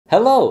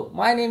Hello,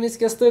 my name is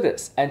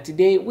Kęstutis, and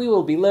today we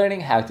will be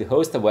learning how to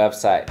host a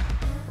website.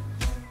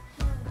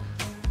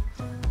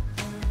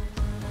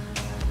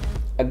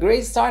 A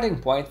great starting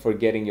point for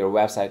getting your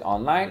website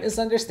online is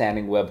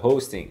understanding web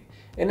hosting.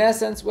 In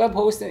essence, web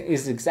hosting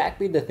is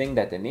exactly the thing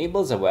that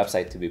enables a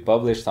website to be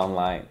published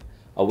online.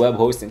 A web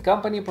hosting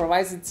company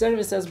provides its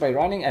services by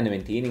running and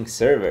maintaining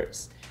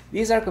servers.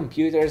 These are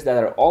computers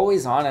that are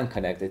always on and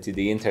connected to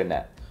the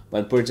internet.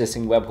 When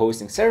purchasing web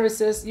hosting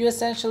services, you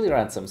essentially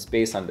rent some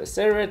space on the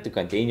server to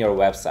contain your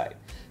website.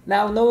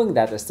 Now, knowing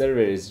that a server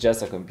is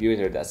just a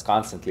computer that's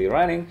constantly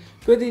running,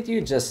 couldn't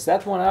you just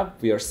set one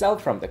up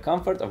yourself from the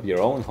comfort of your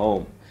own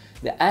home?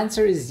 The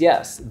answer is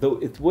yes, though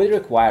it would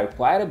require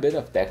quite a bit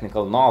of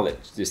technical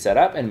knowledge to set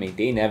up and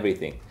maintain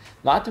everything,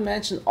 not to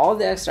mention all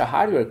the extra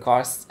hardware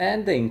costs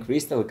and the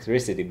increased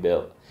electricity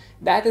bill.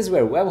 That is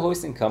where web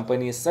hosting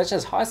companies such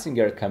as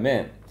Hostinger come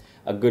in.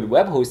 A good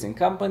web hosting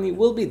company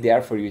will be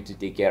there for you to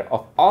take care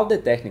of all the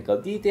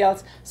technical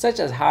details such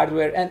as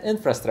hardware and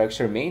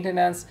infrastructure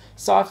maintenance,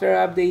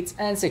 software updates,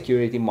 and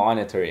security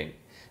monitoring.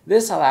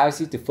 This allows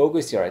you to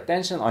focus your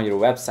attention on your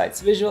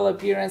website's visual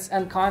appearance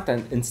and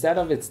content instead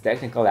of its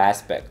technical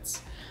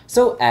aspects.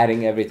 So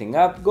adding everything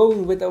up,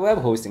 going with a web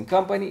hosting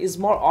company is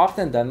more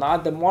often than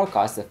not the more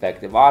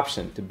cost-effective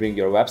option to bring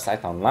your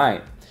website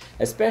online,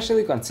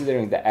 especially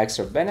considering the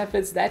extra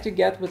benefits that you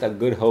get with a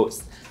good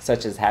host,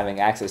 such as having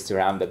access to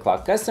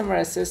round-the-clock customer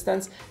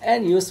assistance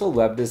and useful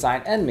web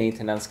design and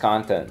maintenance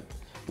content.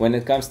 When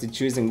it comes to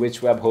choosing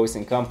which web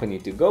hosting company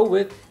to go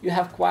with, you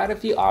have quite a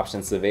few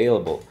options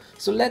available.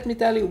 So let me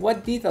tell you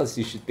what details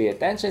you should pay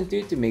attention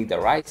to make the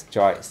right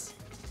choice.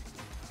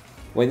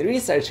 When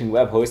researching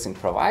web hosting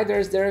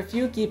providers, there are a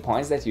few key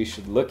points that you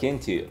should look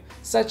into,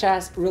 such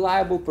as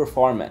reliable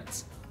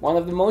performance. One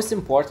of the most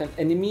important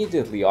and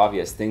immediately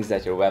obvious things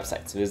that your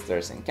website's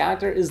visitors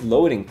encounter is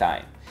loading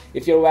time.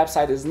 If your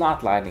website is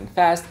not loading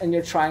fast and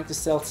you're trying to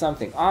sell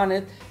something on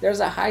it, there's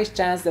a high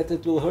chance that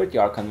it will hurt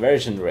your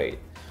conversion rate.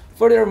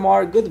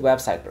 Furthermore, good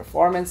website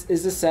performance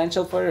is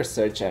essential for your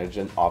search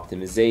engine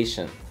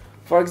optimization.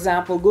 For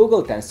example,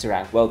 Google tends to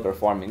rank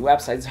well-performing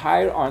websites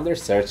higher on their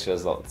search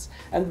results,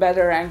 and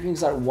better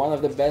rankings are one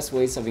of the best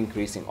ways of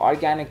increasing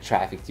organic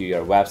traffic to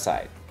your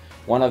website.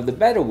 One of the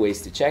better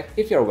ways to check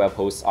if your web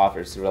host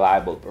offers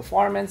reliable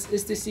performance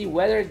is to see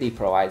whether they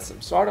provide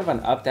some sort of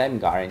an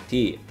uptime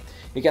guarantee.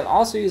 You can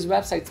also use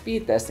website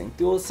speed testing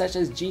tools such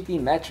as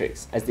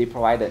GTmetrix, as they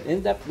provide an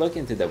in-depth look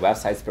into the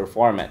website's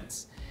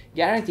performance.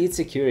 Guaranteed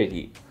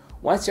security.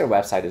 Once your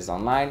website is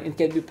online, it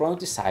can be prone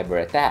to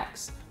cyber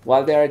attacks.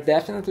 While there are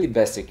definitely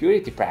best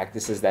security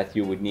practices that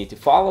you would need to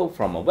follow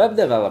from a web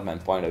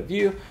development point of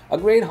view, a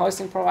great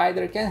hosting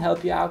provider can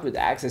help you out with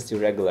access to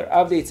regular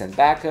updates and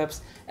backups,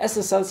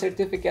 SSL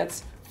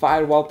certificates,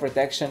 firewall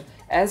protection,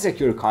 and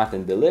secure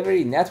content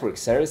delivery network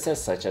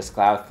services such as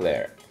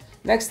Cloudflare.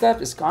 Next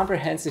up is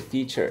comprehensive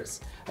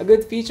features. A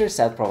good feature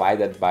set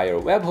provided by your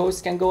web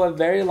host can go a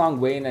very long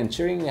way in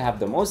ensuring you have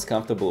the most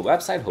comfortable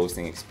website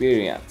hosting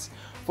experience.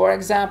 For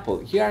example,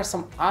 here are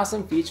some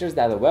awesome features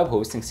that a web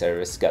hosting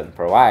service can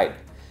provide.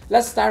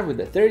 Let's start with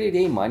the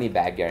 30-day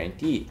money-back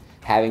guarantee.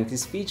 Having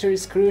this feature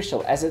is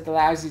crucial as it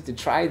allows you to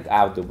try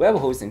out the web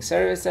hosting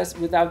services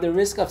without the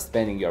risk of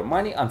spending your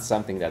money on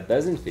something that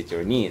doesn't fit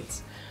your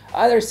needs.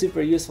 Other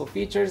super useful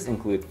features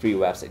include free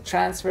website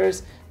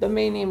transfers,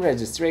 domain name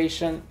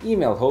registration,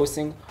 email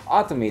hosting,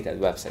 automated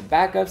website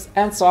backups,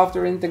 and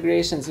software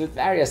integrations with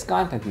various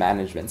content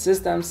management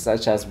systems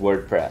such as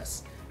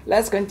WordPress.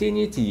 Let's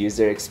continue to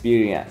user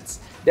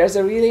experience. There's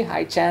a really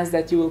high chance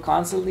that you will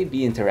constantly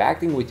be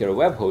interacting with your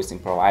web hosting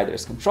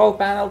provider's control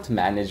panel to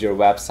manage your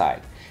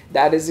website.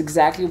 That is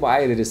exactly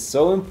why it is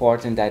so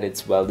important that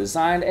it's well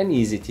designed and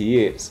easy to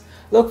use.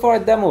 Look for a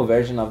demo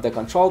version of the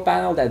control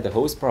panel that the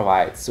host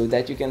provides so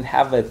that you can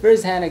have a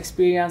first-hand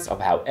experience of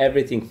how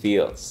everything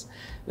feels.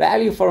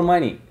 Value for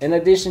money. In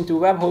addition to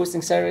web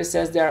hosting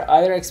services, there are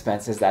other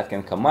expenses that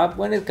can come up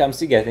when it comes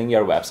to getting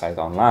your website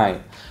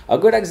online. A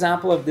good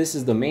example of this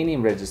is domain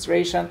name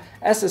registration,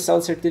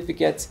 SSL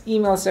certificates,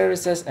 email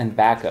services, and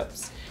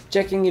backups.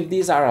 Checking if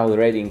these are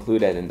already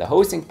included in the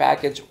hosting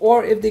package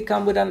or if they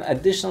come with an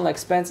additional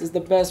expense is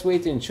the best way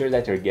to ensure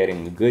that you're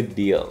getting a good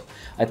deal.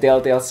 A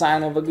telltale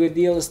sign of a good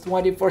deal is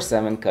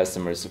 24/7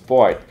 customer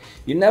support.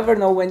 You never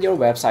know when your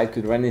website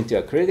could run into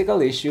a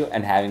critical issue,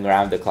 and having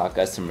round-the-clock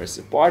customer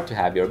support to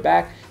have your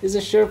back is a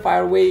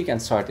surefire way you can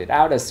sort it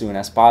out as soon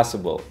as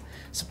possible.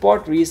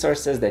 Support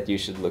resources that you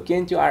should look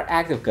into are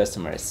active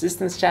customer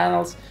assistance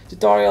channels,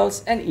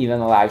 tutorials, and even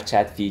a live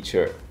chat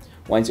feature.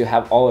 Once you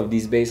have all of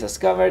these bases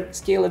covered,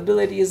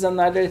 scalability is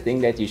another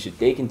thing that you should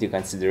take into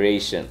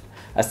consideration.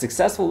 A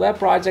successful web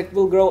project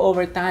will grow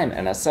over time,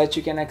 and as such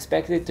you can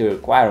expect it to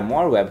require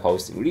more web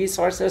hosting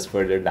resources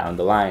further down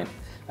the line.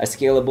 A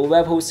scalable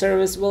web host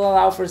service will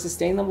allow for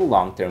sustainable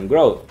long-term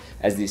growth,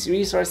 as these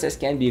resources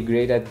can be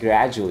upgraded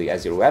gradually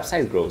as your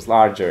website grows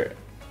larger.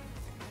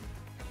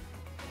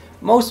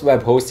 Most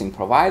web hosting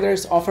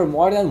providers offer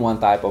more than one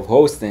type of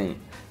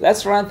hosting.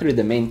 Let's run through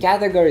the main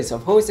categories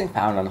of hosting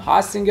found on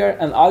Hostinger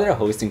and other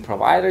hosting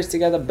providers to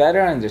get a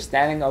better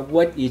understanding of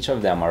what each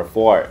of them are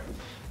for.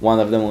 One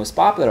of the most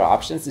popular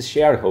options is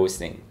shared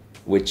hosting.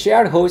 With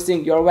shared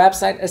hosting, your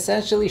website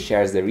essentially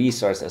shares the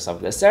resources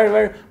of the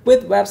server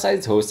with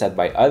websites hosted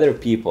by other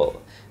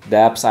people. The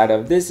upside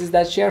of this is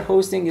that shared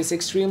hosting is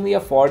extremely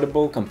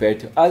affordable compared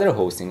to other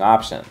hosting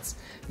options.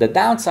 The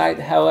downside,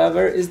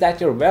 however, is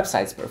that your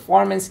website's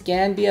performance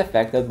can be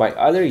affected by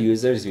other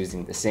users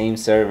using the same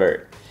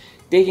server.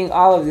 Taking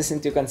all of this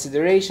into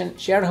consideration,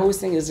 shared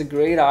hosting is a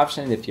great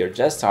option if you're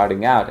just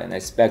starting out and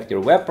expect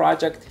your web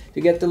project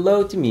to get to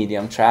low to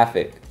medium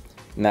traffic.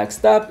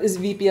 Next up is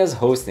VPS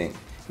hosting.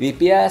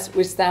 VPS,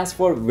 which stands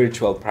for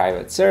Virtual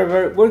Private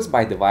Server, works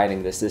by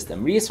dividing the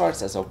system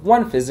resources of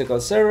one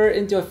physical server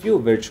into a few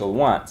virtual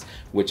ones,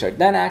 which are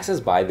then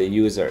accessed by the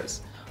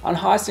users. On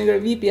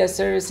Hostinger, VPS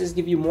services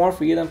give you more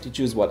freedom to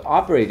choose what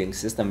operating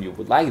system you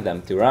would like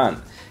them to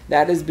run.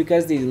 That is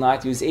because they do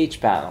not use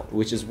hPanel,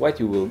 which is what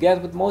you will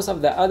get with most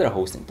of the other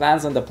hosting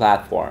plans on the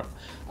platform.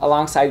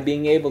 Alongside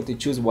being able to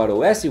choose what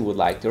OS you would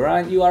like to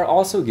run, you are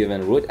also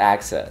given root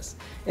access.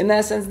 In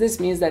essence, this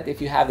means that if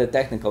you have the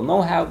technical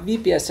know-how,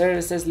 VPS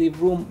services leave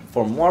room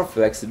for more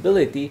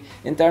flexibility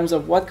in terms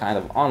of what kind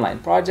of online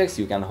projects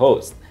you can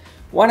host.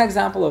 One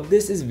example of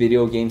this is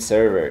video game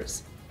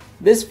servers.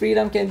 This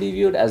freedom can be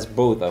viewed as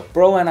both a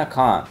pro and a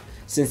con,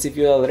 since if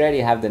you already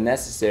have the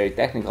necessary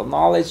technical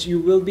knowledge, you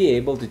will be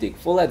able to take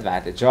full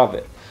advantage of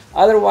it.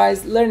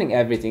 Otherwise, learning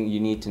everything you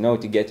need to know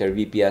to get your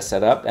VPS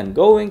set up and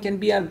going can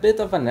be a bit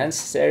of an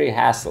unnecessary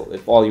hassle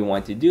if all you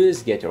want to do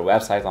is get your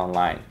website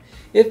online.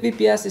 If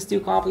VPS is too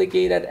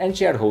complicated and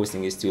shared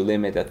hosting is too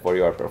limited for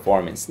your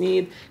performance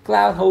need,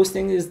 cloud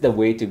hosting is the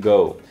way to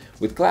go.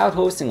 With cloud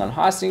hosting on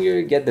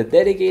Hostinger, you get the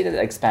dedicated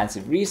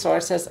expansive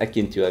resources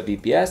akin to a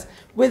VPS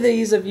with the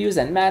ease of use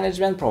and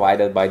management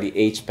provided by the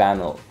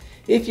hPanel.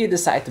 If you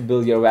decide to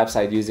build your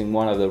website using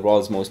one of the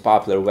world's most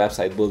popular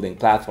website building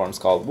platforms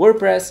called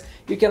WordPress,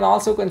 you can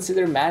also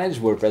consider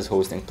managed WordPress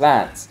hosting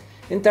plans.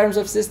 In terms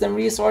of system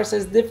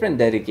resources, different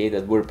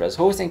dedicated WordPress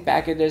hosting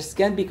packages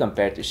can be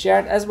compared to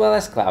shared as well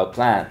as cloud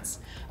plans.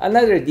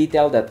 Another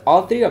detail that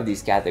all three of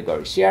these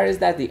categories share is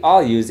that they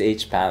all use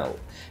hPanel.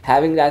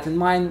 Having that in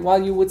mind,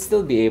 while you would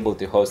still be able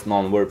to host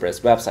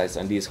non-WordPress websites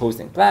on these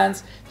hosting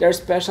plans, there are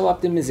special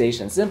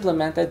optimizations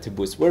implemented to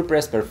boost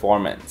WordPress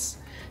performance.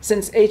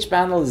 Since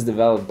hPanel is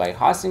developed by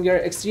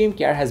Hostinger, extreme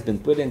care has been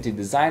put into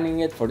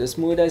designing it for the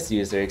smoothest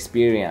user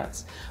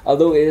experience,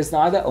 although it is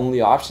not the only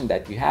option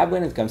that you have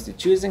when it comes to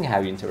choosing how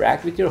you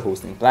interact with your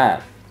hosting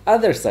plan.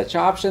 Other such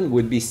option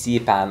would be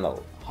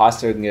cPanel.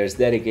 Hostinger's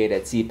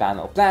dedicated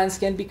cPanel plans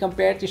can be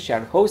compared to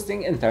shared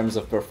hosting in terms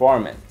of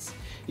performance.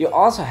 You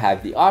also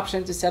have the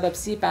option to set up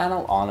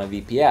cPanel on a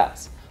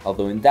VPS,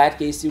 although in that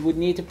case you would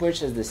need to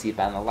purchase the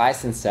cPanel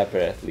license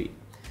separately.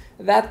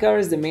 That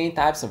covers the main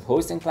types of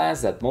hosting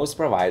plans that most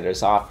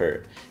providers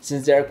offer.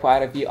 Since there are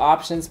quite a few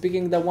options,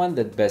 picking the one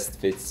that best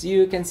fits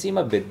you can seem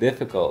a bit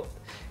difficult.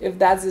 If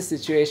that's the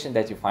situation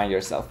that you find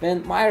yourself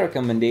in, my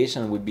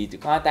recommendation would be to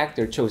contact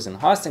your chosen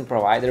hosting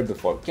provider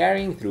before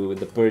carrying through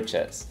with the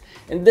purchase.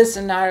 In this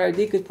scenario,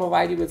 they could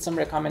provide you with some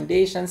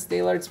recommendations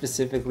tailored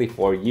specifically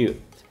for you.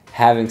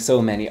 Having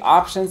so many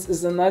options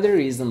is another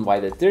reason why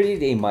the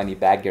 30-day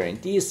money-back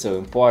guarantee is so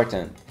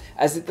important,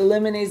 as it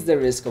eliminates the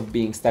risk of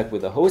being stuck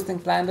with a hosting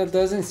plan that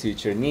doesn't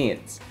suit your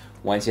needs.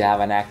 Once you have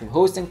an active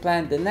hosting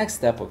plan, the next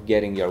step of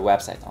getting your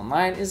website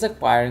online is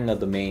acquiring a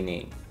domain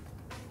name.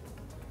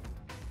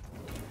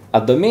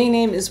 A domain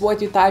name is what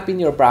you type in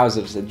your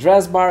browser's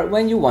address bar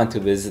when you want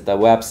to visit a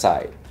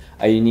website.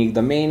 A unique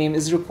domain name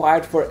is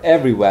required for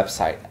every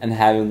website, and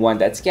having one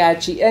that's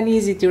catchy and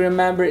easy to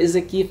remember is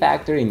a key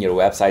factor in your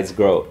website's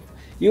growth.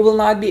 You will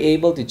not be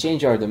able to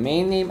change your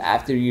domain name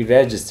after you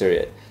register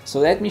it, so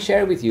let me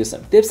share with you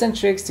some tips and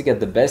tricks to get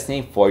the best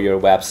name for your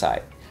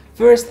website.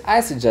 First,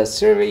 I suggest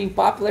surveying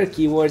popular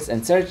keywords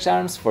and search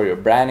terms for your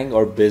branding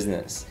or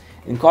business.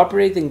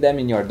 Incorporating them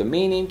in your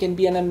domain name can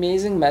be an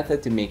amazing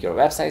method to make your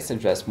website's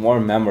address more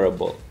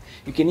memorable.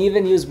 You can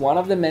even use one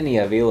of the many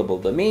available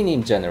domain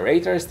name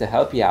generators to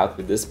help you out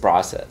with this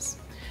process.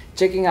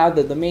 Checking out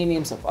the domain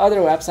names of other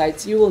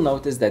websites, you will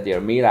notice that they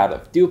are made out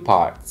of two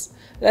parts.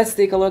 Let's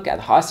take a look at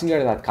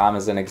Hostinger.com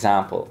as an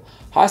example.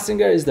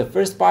 Hostinger is the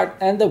first part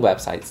and the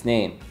website's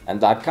name, and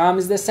 .com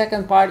is the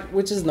second part,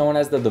 which is known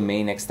as the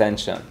domain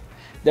extension.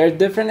 There are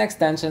different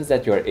extensions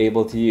that you are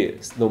able to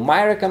use, though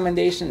my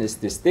recommendation is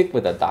to stick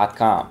with the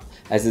 .com,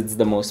 as it's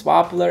the most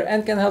popular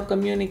and can help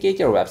communicate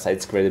your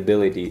website's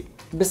credibility.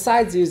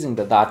 Besides using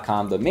the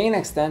 .com domain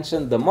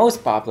extension, the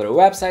most popular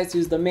websites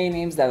use domain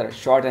names that are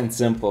short and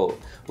simple,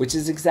 which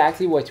is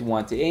exactly what you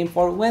want to aim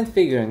for when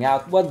figuring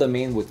out what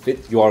domain would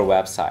fit your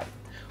website.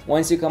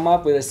 Once you come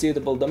up with a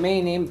suitable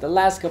domain name, the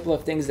last couple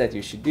of things that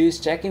you should do is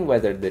checking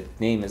whether the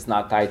name is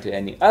not tied to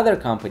any other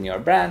company or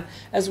brand,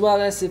 as well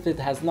as if it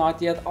has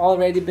not yet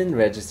already been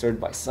registered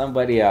by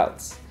somebody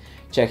else.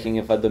 Checking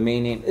if a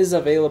domain name is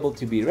available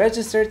to be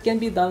registered can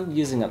be done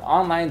using an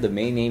online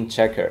domain name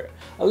checker,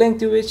 a link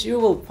to which you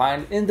will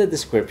find in the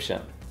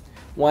description.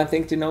 One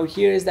thing to note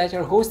here is that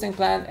your hosting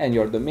plan and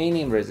your domain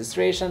name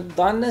registration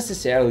don't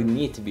necessarily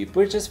need to be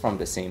purchased from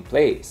the same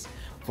place.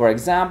 For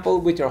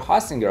example, with your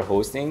Hostinger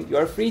hosting, you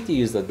are free to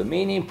use the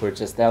domain name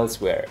purchased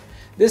elsewhere.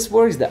 This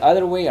works the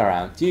other way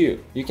around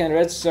too. You can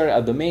register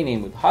a domain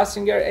name with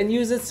Hostinger and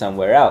use it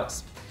somewhere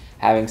else.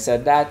 Having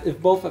said that, if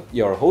both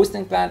your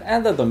hosting plan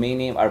and the domain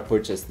name are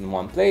purchased in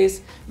one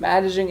place,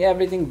 managing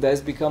everything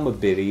does become a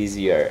bit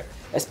easier,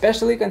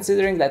 especially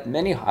considering that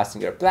many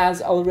Hostinger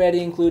plans already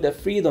include a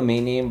free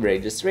domain name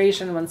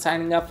registration when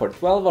signing up for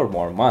 12 or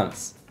more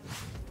months.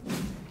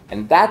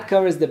 And that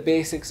covers the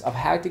basics of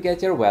how to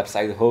get your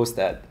website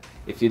hosted.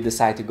 If you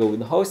decide to go with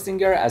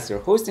Hostinger as your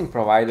hosting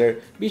provider,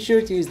 be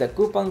sure to use the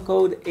coupon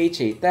code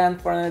HA10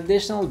 for an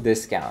additional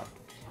discount.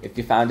 If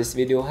you found this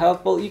video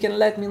helpful, you can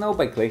let me know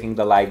by clicking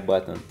the like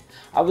button.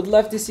 I would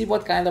love to see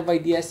what kind of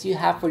ideas you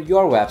have for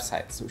your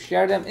website, so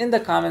share them in the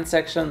comment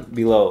section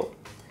below.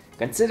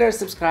 Consider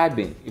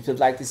subscribing if you'd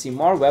like to see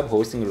more web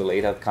hosting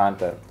related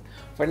content.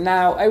 For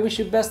now, I wish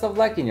you best of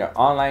luck in your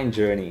online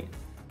journey.